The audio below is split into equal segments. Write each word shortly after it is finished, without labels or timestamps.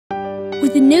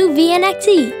With the new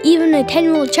VNXe, even a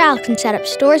 10-year-old child can set up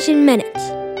storage in minutes.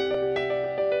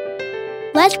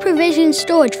 Let's provision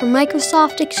storage for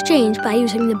Microsoft Exchange by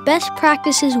using the Best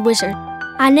Practices wizard.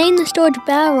 I named the storage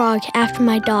Balrog after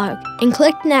my dog and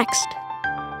clicked Next.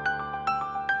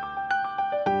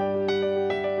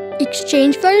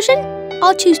 Exchange version?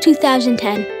 I'll choose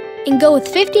 2010 and go with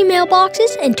 50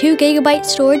 mailboxes and 2 GB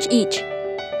storage each.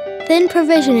 Thin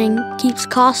provisioning keeps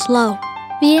costs low.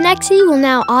 VNXe will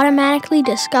now automatically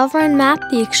discover and map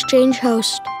the Exchange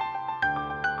host.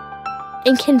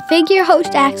 In Configure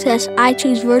Host Access, I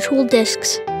choose Virtual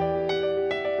Disks.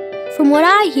 From what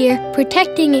I hear,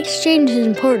 protecting Exchange is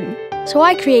important, so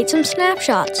I create some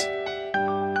snapshots.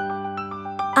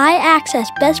 I access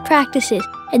Best Practices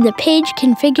and the page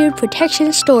configured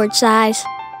protection storage size.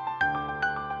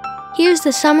 Here's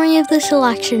the summary of the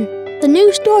selection. The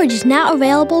new storage is now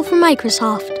available from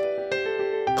Microsoft.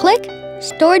 Click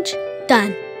Storage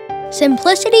Done.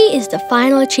 Simplicity is the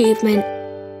final achievement.